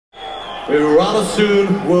We rather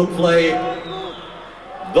soon will play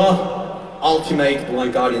the ultimate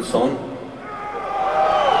Blind Guardian song.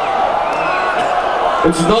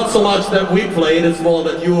 It's not so much that we play it, it's more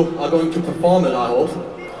that you are going to perform it, I hope.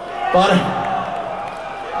 But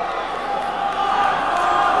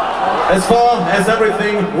as far as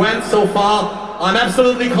everything went so far, I'm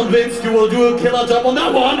absolutely convinced you will do a killer job on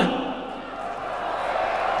that one.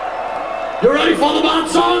 You ready for the Bard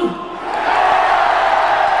song?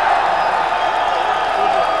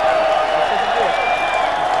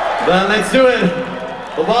 Then let's do it.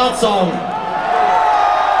 The Bard song.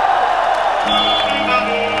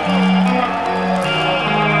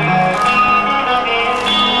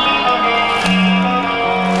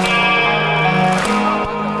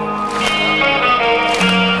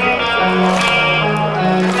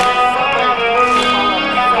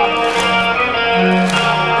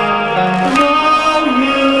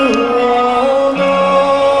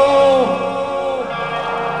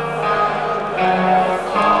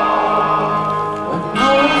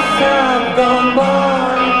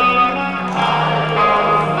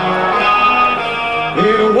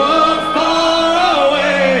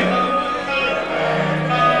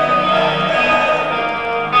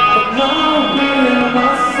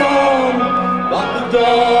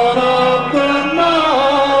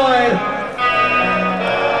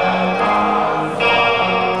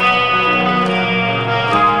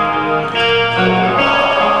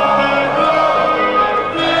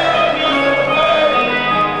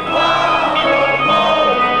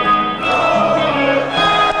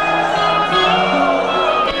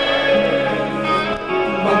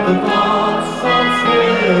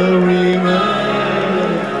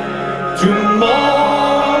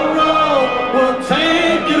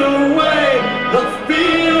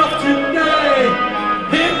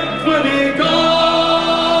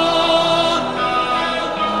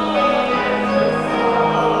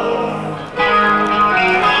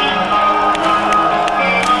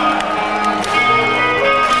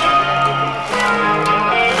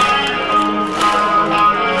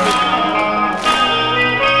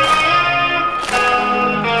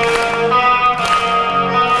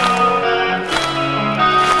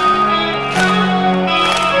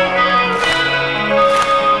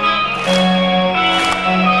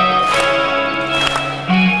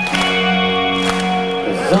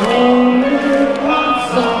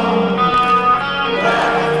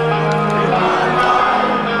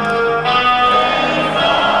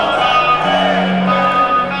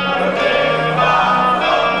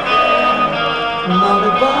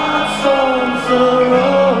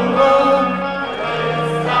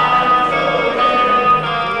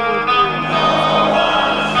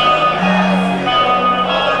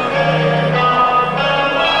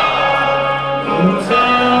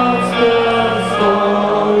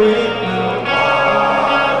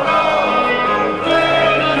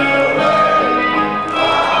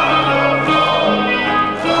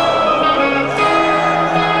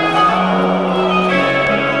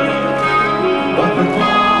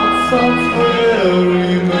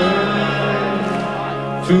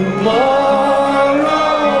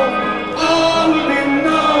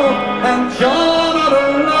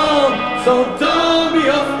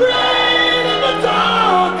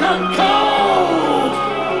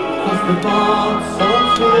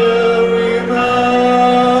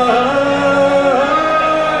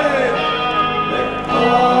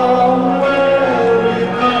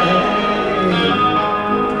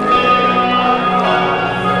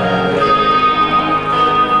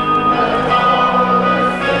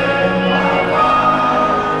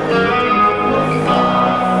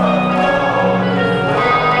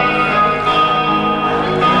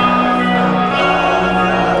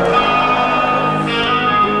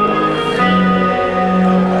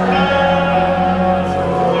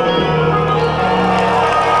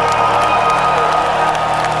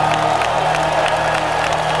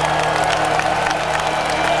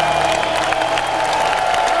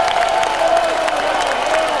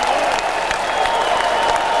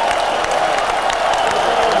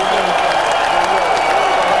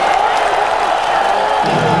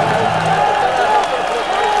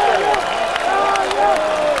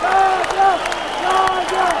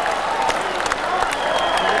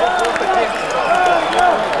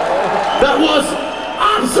 That was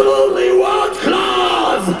absolutely world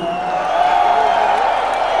class!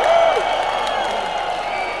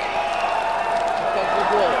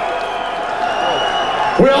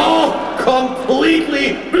 We're all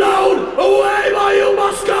completely blown away by you,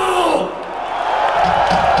 Moscow!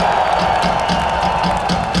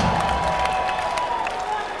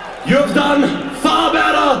 You've done far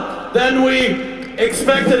better than we expected.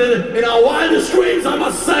 expected it in our wildest dreams, I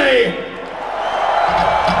must say.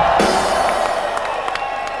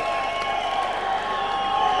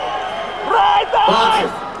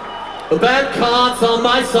 But the band cards on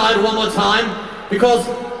my side one more time, because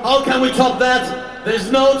how can we top that?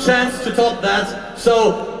 There's no chance to top that.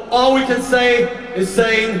 So all we can say is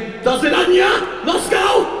saying, "Do swidania,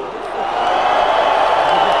 Moscow!"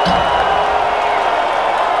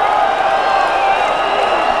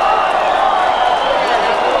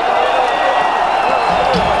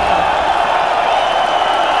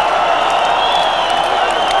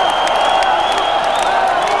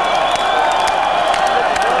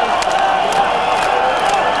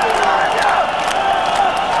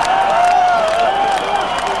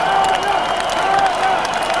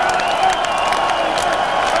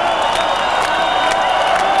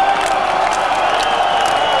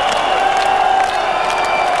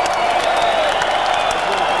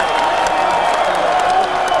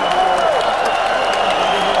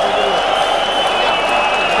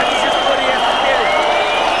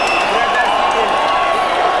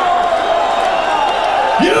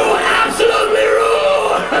 You